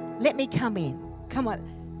in. Let me come in. Come on.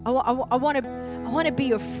 I want to be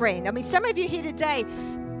your friend. I mean, some of you here today,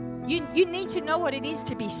 you need to know what it is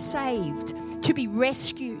to be saved, to be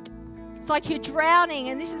rescued. It's like you're drowning,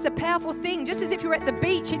 and this is the powerful thing. Just as if you're at the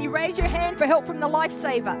beach and you raise your hand for help from the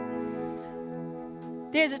lifesaver.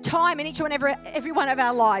 There's a time in each and every one of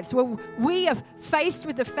our lives where we are faced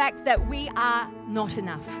with the fact that we are not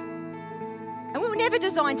enough. And we were never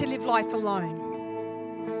designed to live life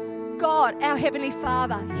alone. God, our Heavenly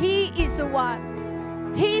Father, He is the one.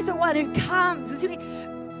 He's the one who comes.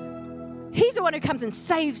 He's the one who comes and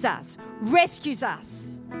saves us, rescues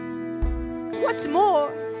us. What's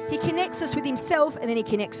more, He connects us with Himself, and then He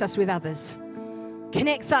connects us with others. He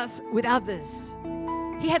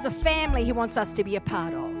has a family He wants us to be a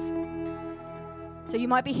part of. So you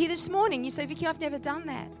might be here this morning. You say, Vicky, I've never done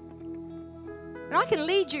that. And I can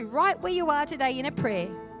lead you right where you are today in a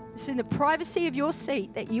prayer. It's in the privacy of your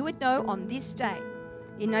seat that you would know on this day,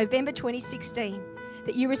 in November 2016,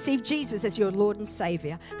 that you received Jesus as your Lord and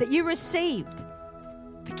Savior, that you received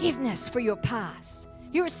forgiveness for your past.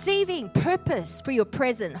 You're receiving purpose for your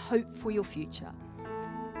present, hope for your future.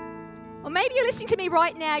 Or maybe you're listening to me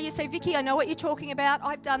right now, you say, Vicky, I know what you're talking about.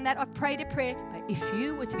 I've done that. I've prayed a prayer. But if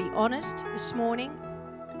you were to be honest this morning,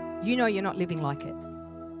 you know you're not living like it.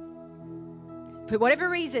 For whatever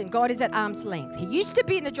reason, God is at arm's length. He used to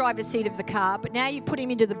be in the driver's seat of the car, but now you put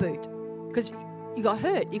Him into the boot because you got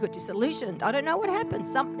hurt, you got disillusioned. I don't know what happened.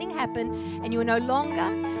 Something happened and you are no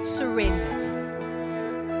longer surrendered.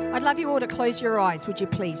 I'd love you all to close your eyes, would you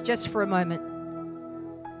please, just for a moment.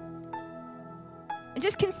 And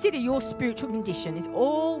just consider your spiritual condition. Is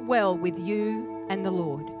all well with you and the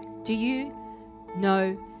Lord? Do you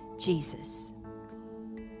know Jesus?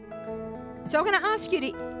 So I'm going to ask you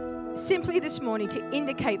to simply this morning to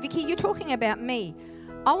indicate, Vicky, you're talking about me.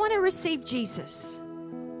 I want to receive Jesus.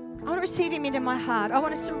 I want to receive Him into my heart. I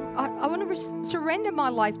want to surrender my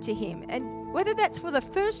life to Him. And whether that's for the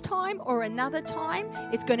first time or another time,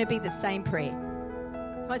 it's going to be the same prayer.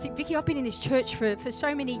 I think, Vicky, I've been in this church for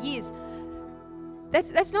so many years.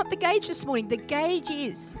 That's not the gauge this morning. The gauge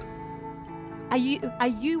is, are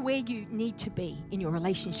you where you need to be in your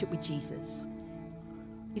relationship with Jesus?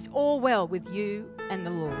 Is all well with you and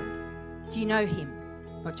the Lord? Do you know Him?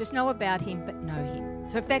 Not just know about Him, but know Him.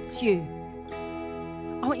 So if that's you,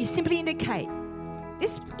 I want you to simply indicate.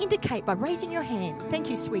 Just indicate by raising your hand. Thank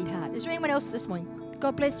you, sweetheart. Is there anyone else this morning?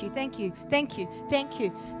 God bless you. Thank you. Thank you. Thank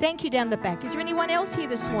you. Thank you down the back. Is there anyone else here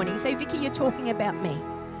this morning? Say, Vicky, you're talking about me.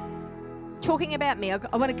 Talking about me. I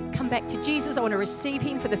want to come back to Jesus. I want to receive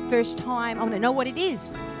Him for the first time. I want to know what it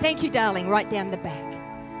is. Thank you, darling, right down the back.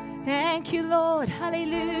 Thank you, Lord.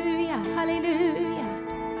 Hallelujah. Hallelujah.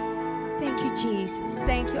 Thank you, Jesus.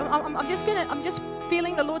 Thank you. I'm just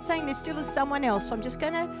feeling the Lord saying there still is someone else. So I'm just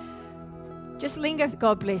going to linger.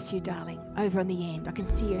 God bless you, darling. Over on the end. I can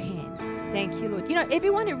see your hand. Thank you, Lord. You know,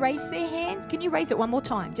 everyone who raised their hands, can you raise it one more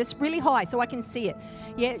time? Just really high so I can see it.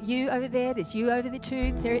 Yeah, you over there. There's you over there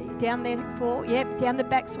 2. Down there 4. Yep, down the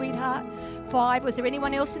back, sweetheart. 5. Was there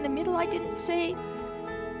anyone else in the middle I didn't see?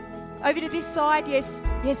 Over to this side. Yes,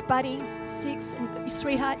 buddy. 6. And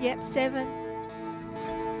sweetheart, yep, 7.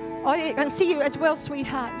 Oh, yeah, I can see you as well,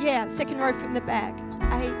 sweetheart. Yeah, second row from the back.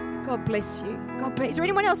 8. God bless you. God bless. Is there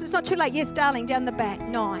anyone else? It's not too late. Yes, darling, down the back.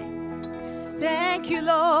 9. Thank you,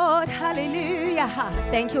 Lord. Hallelujah.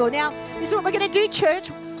 Thank you, Lord. Now, this is what we're going to do,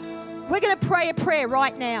 church. We're going to pray a prayer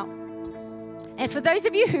right now. As for those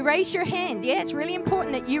of you who raise your hand, yeah, it's really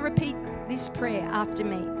important that you repeat this prayer after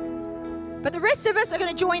me. But the rest of us are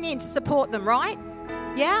going to join in to support them, right?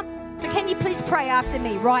 Yeah? So can you please pray after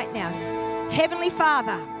me right now? Heavenly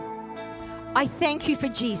Father, I thank you for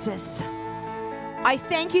Jesus. I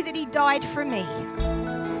thank you that he died for me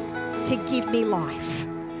to give me life.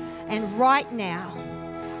 And right now,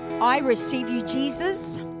 I receive you,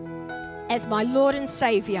 Jesus, as my Lord and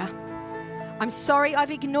Savior. I'm sorry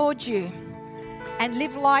I've ignored you and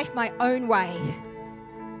lived life my own way.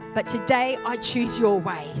 But today, I choose your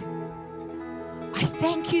way. I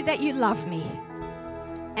thank you that you love me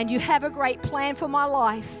and you have a great plan for my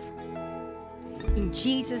life. In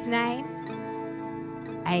Jesus' name,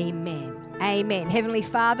 amen. Amen. Heavenly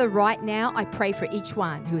Father, right now, I pray for each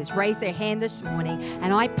one who has raised their hand this morning.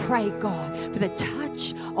 And I pray, God, for the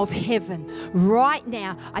touch of heaven right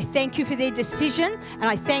now. I thank you for their decision. And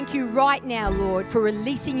I thank you right now, Lord, for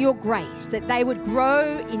releasing your grace, that they would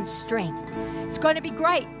grow in strength. It's going to be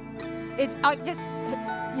great. You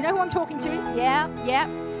know who I'm talking to? Yeah.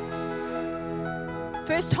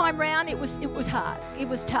 First time round, it was hard. It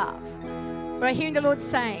was tough. But I'm hearing the Lord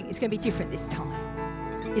saying it's going to be different this time.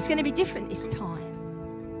 It's going to be different this time.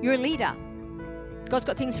 You're a leader. God's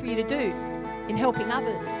got things for you to do in helping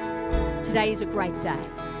others. Today is a great day.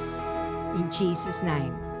 In Jesus'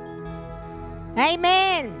 name.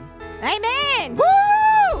 Amen. Amen.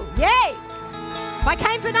 Woo! Yay! If I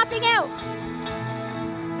came for nothing else,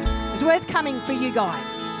 it was worth coming for you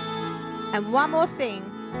guys. And one more thing.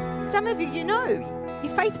 Some of you, you know,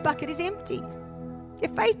 your faith bucket is empty.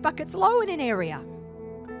 Your faith bucket's low in an area.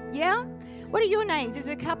 Yeah? What are your names? There's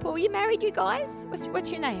a couple. Are you married, you guys?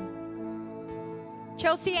 What's your name?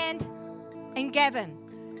 Chelsea and Gavin.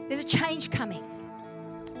 There's a change coming.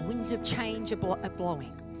 Winds of change are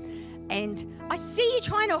blowing. And I see you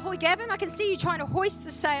trying to, Gavin, I can see you trying to hoist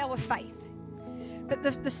the sail of faith. But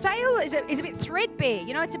the sail is a bit threadbare.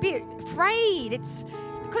 You know, it's a bit frayed. It's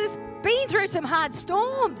because it's been through some hard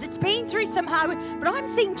storms. It's been through some hard... But I'm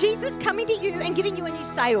seeing Jesus coming to you and giving you a new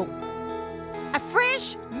sail. A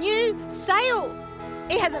fresh, new sail.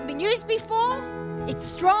 It hasn't been used before. It's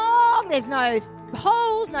strong. There's no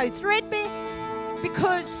holes, no threadbare.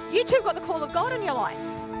 Because you two got the call of God on your life.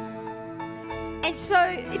 And so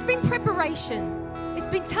it's been preparation. It's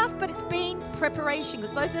been tough, but it's been preparation.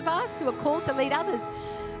 Because those of us who are called to lead others,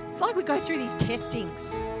 it's like we go through these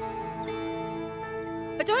testings.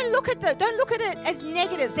 But don't look at it as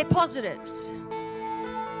negatives. They're positives.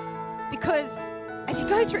 Because as you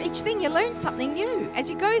go through each thing, you learn something new. As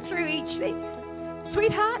you go through each thing.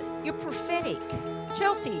 Sweetheart, you're prophetic.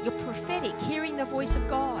 Chelsea, you're prophetic, hearing the voice of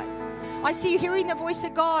God. I see you hearing the voice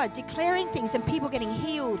of God, declaring things and people getting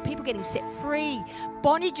healed, people getting set free,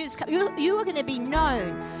 bondages. You are going to be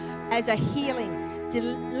known as a healing,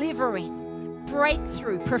 delivering,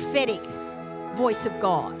 breakthrough, prophetic voice of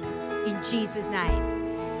God in Jesus' name.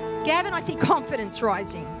 Gavin, I see confidence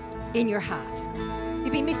rising in your heart.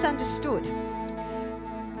 You've been misunderstood.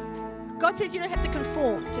 God says you don't have to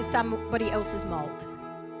conform to somebody else's mold.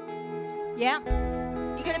 Yeah?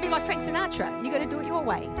 You're going to be like Frank Sinatra. You've got to do it your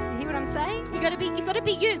way. You hear what I'm saying? You've got to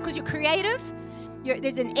be you because you're creative.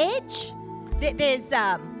 There's an edge. There's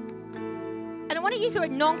and I want to use the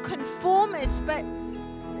word non-conformist, but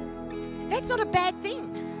that's not a bad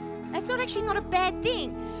thing. That's not a bad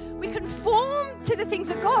thing. We conform to the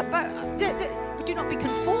things of God, but we do not be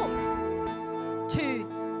conformed to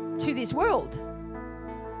this world.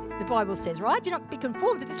 The Bible says, right? Do not be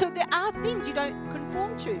conformed. So there are things you don't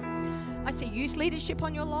conform to. I see youth leadership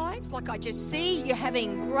on your lives. Like I just see you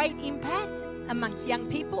having great impact amongst young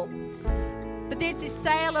people. But there's this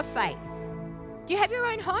sail of faith. Do you have your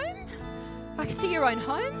own home? I can see your own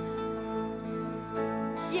home.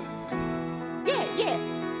 Yeah.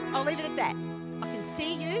 I'll leave it at that. I can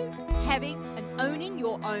see you having and owning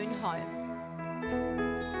your own home.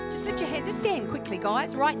 Just lift your hands. Just stand quickly,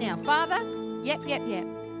 guys, right now. Father, yep.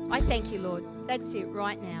 I thank you, Lord. That's it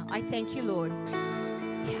right now. I thank you, Lord.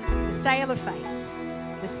 Yeah. The sail of faith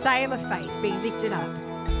being lifted up,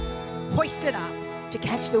 hoisted up to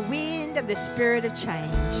catch the wind of the Spirit of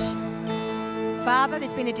change. Father,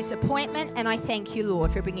 there's been a disappointment, and I thank you,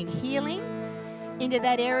 Lord, for bringing healing into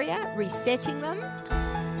that area, resetting them.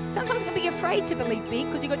 Sometimes we're going to be afraid to believe big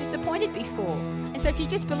because you got disappointed before. And so if you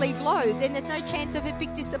just believe low, then there's no chance of a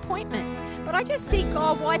big disappointment. But I just see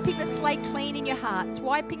God wiping the slate clean in your hearts,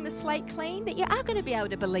 wiping the slate clean, that you are going to be able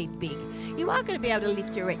to believe big. You are going to be able to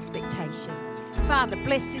lift your expectation. Father,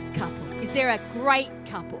 bless this couple because they're a great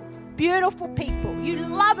couple. Beautiful people. You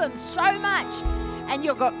love them so much and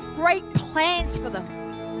you've got great plans for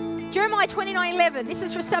them. Jeremiah 29:11, this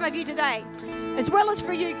is for some of you today, as well as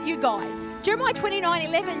for you guys. Jeremiah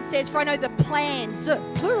 29:11 says, for I know the plans,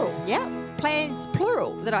 plural, plans,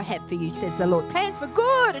 plural, that I have for you, says the Lord. Plans for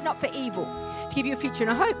good and not for evil, to give you a future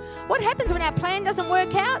and a hope. What happens when our plan doesn't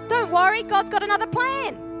work out? Don't worry, God's got another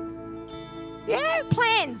plan. Yeah,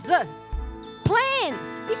 plans.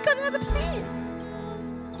 He's got another plan.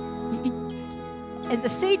 And the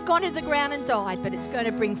seed's gone into the ground and died, but it's going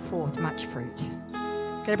to bring forth much fruit.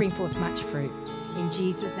 Going to bring forth much fruit in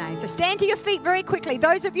Jesus' name. So stand to your feet very quickly.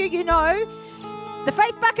 Those of you know the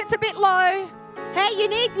faith bucket's a bit low. Hey, you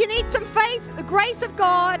need some faith, the grace of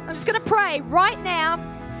God. I'm just going to pray right now.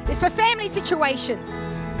 It's for family situations.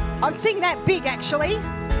 I'm seeing that big, actually.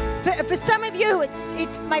 For some of you,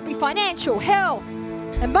 it's maybe financial, health,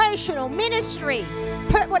 emotional, ministry,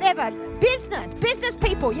 whatever, business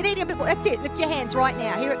people. You need a bit more. That's it. Lift your hands right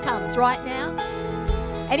now. Here it comes right now.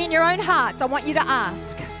 And in your own hearts, I want you to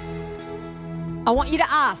ask. I want you to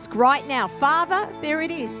ask right now. Father, there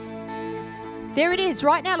it is. There it is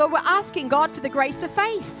right now, Lord. We're asking God for the grace of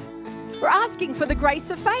faith. We're asking for the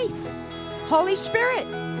grace of faith. Holy Spirit,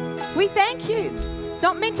 we thank you. It's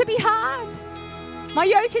not meant to be hard. My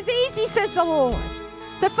yoke is easy, says the Lord.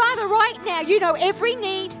 So, Father, right now, you know every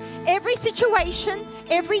need, every situation,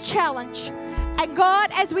 every challenge. And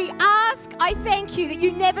God, as we ask, I thank you that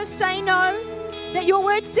you never say no. That your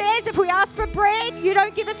word says if we ask for bread, you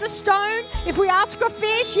don't give us a stone. If we ask for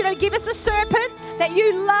fish, you don't give us a serpent. That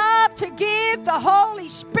you love to give the Holy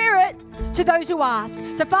Spirit to those who ask.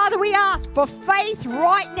 So, Father, we ask for faith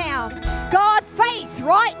right now. God, faith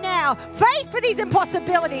right now. Faith for these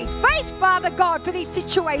impossibilities. Faith, Father God, for these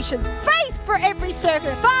situations. Faith for every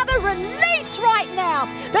circumstance. Father, release right now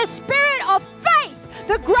the spirit of faith,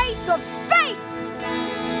 the grace of faith.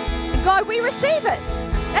 And God, we receive it.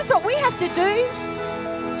 That's what we have to do,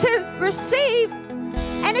 to receive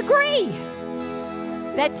and agree.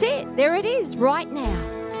 That's it. There it is right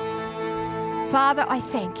now. Father, I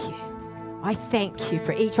thank you. I thank you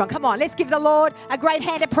for each one. Come on, let's give the Lord a great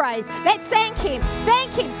hand of praise. Let's thank him.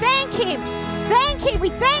 Thank him. Thank him. Thank him. We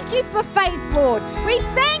thank you for faith, Lord. We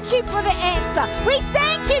thank you for the answer. We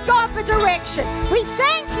thank you, God, for direction. We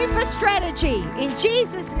thank you for strategy. In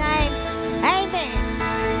Jesus' name, amen.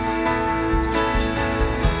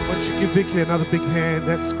 Why don't you give Vicky another big hand?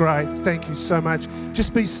 That's great. Thank you so much.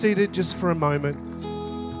 Just be seated just for a moment.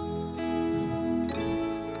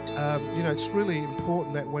 It's really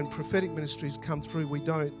important that when prophetic ministries come through,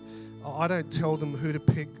 I don't tell them who to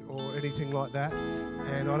pick or anything like that.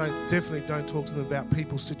 And I definitely don't talk to them about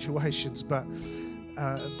people's situations. But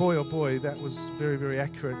boy, oh boy, that was very, very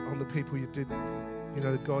accurate on the people you did,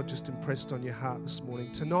 that God just impressed on your heart this morning.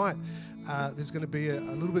 Tonight, there's going to be a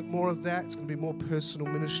little bit more of that. It's going to be more personal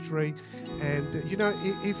ministry. And,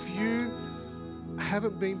 if you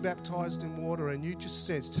haven't been baptized in water and you just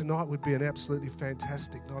said tonight would be an absolutely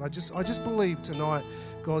fantastic night, I just believe tonight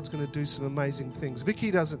God's going to do some amazing things.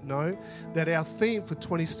 Vicky doesn't know that our theme for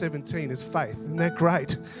 2017 is faith. Isn't that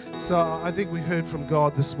great? So I think we heard from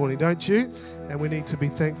God this morning, don't you? And we need to be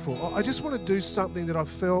thankful. I just want to do something that I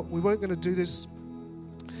felt we weren't going to do this.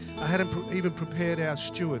 I hadn't even prepared our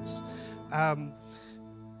stewards.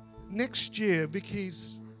 Next year,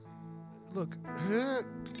 Vicky's,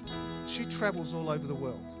 she travels all over the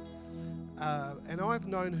world. And I've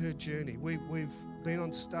known her journey. We've been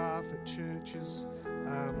on staff at churches.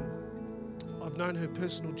 I've known her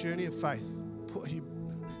personal journey of faith.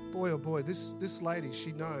 Boy, oh boy, this lady,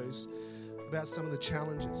 she knows about some of the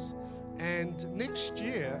challenges. And next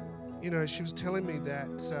year, she was telling me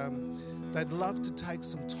that they'd love to take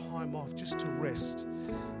some time off just to rest.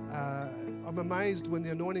 I'm amazed when the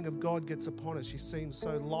anointing of God gets upon her. She seems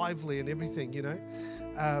so lively and everything,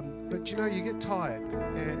 But, you get tired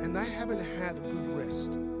and they haven't had a good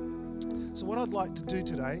rest. So what I'd like to do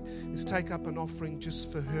today is take up an offering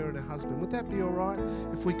just for her and her husband. Would that be all right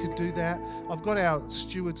if we could do that? I've got our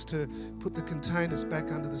stewards to put the containers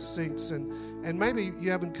back under the seats. And maybe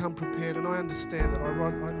you haven't come prepared, and I understand that.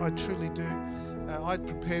 I truly do. I'd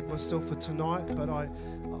prepared myself for tonight, but I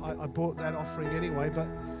bought that offering anyway. But,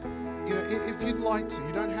 if you'd like to,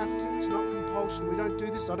 you don't have to. It's not compulsory. compulsion. We don't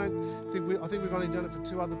do this. I think we've only done it for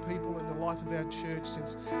 2 other people in the life of our church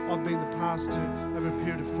since I've been the pastor over a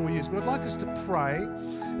period of 4 years. But I'd like us to pray.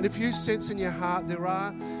 And if you sense in your heart there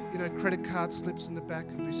are, credit card slips in the back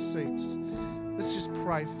of your seats, let's just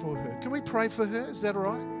pray for her. Can we pray for her? Is that all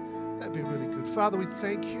right? That'd be really good. Father, we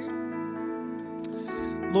thank you.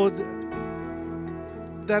 Lord,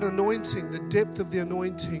 that anointing, the depth of the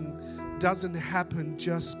anointing doesn't happen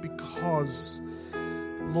just because,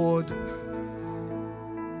 Lord,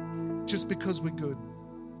 just because we're good.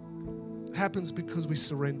 It happens because we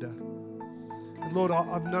surrender. And Lord,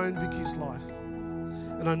 I've known Vicky's life.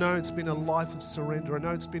 And I know it's been a life of surrender. I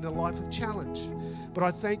know it's been a life of challenge. But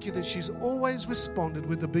I thank you that she's always responded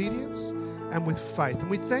with obedience and with faith. And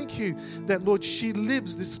we thank you that, Lord, she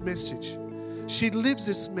lives this message. She lives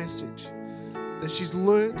this message that she's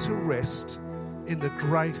learned to rest in the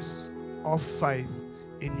grace of faith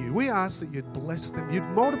in you. We ask that you'd bless them, you'd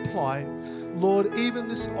multiply, Lord, even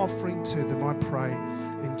this offering to them, I pray,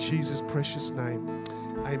 in Jesus' precious name.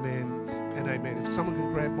 Amen and amen. If someone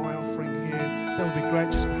can grab my offering here, that would be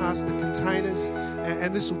great. Just pass the containers,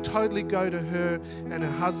 and this will totally go to her and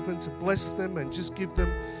her husband to bless them and just give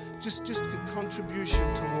them just a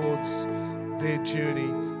contribution towards their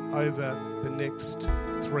journey over the next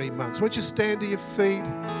 3 months. Won't you stand to your feet?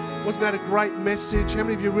 Wasn't that a great message? How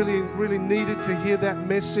many of you really needed to hear that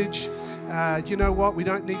message? You know what? We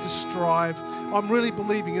don't need to strive. I'm really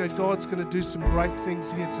believing, God's going to do some great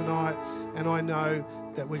things here tonight, and I know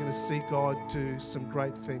that we're going to see God do some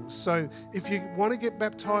great things. So if you want to get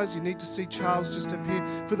baptized, you need to see Charles just up here.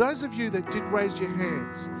 For those of you that did raise your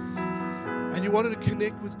hands and you wanted to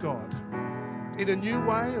connect with God in a new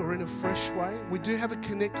way or in a fresh way, we do have a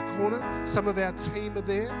Connect Corner. Some of our team are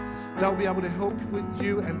there. They'll be able to help with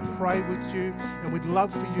you and pray with you, and we'd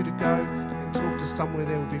love for you to go and talk to somewhere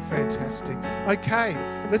there. Would be fantastic. Okay,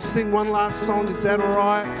 let's sing one last song. Is that all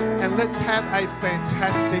right? And let's have a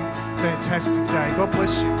fantastic day. God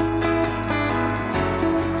bless you.